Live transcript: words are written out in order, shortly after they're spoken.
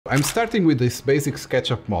I'm starting with this basic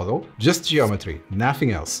SketchUp model, just geometry,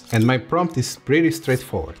 nothing else. And my prompt is pretty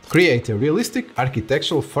straightforward. Create a realistic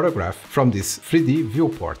architectural photograph from this 3D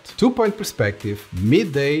viewport. 2-point perspective,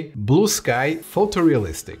 midday, blue sky,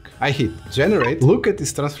 photorealistic. I hit generate. Look at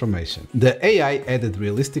this transformation. The AI added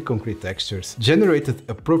realistic concrete textures, generated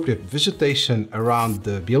appropriate vegetation around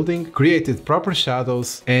the building, created proper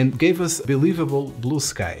shadows, and gave us believable blue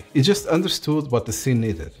sky. It just understood what the scene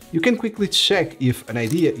needed. You can quickly check if an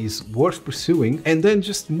idea is worth pursuing and then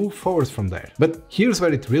just move forward from there. But here's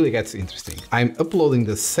where it really gets interesting. I'm uploading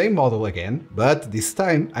the same model again, but this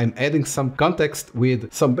time I'm adding some context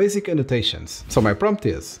with some basic annotations. So my prompt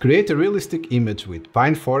is: create a realistic image with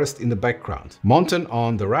pine forest in the background, mountain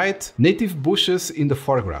on the right, native bushes in the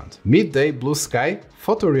foreground, midday blue sky,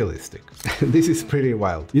 photorealistic. This is pretty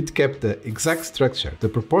wild. It kept the exact structure. The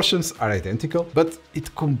proportions are identical, but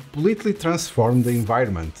it completely transformed the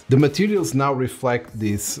environment. The materials now reflect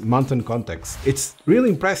this mountain context. It's really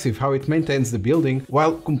impressive how it maintains the building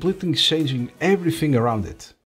while completely changing everything around it.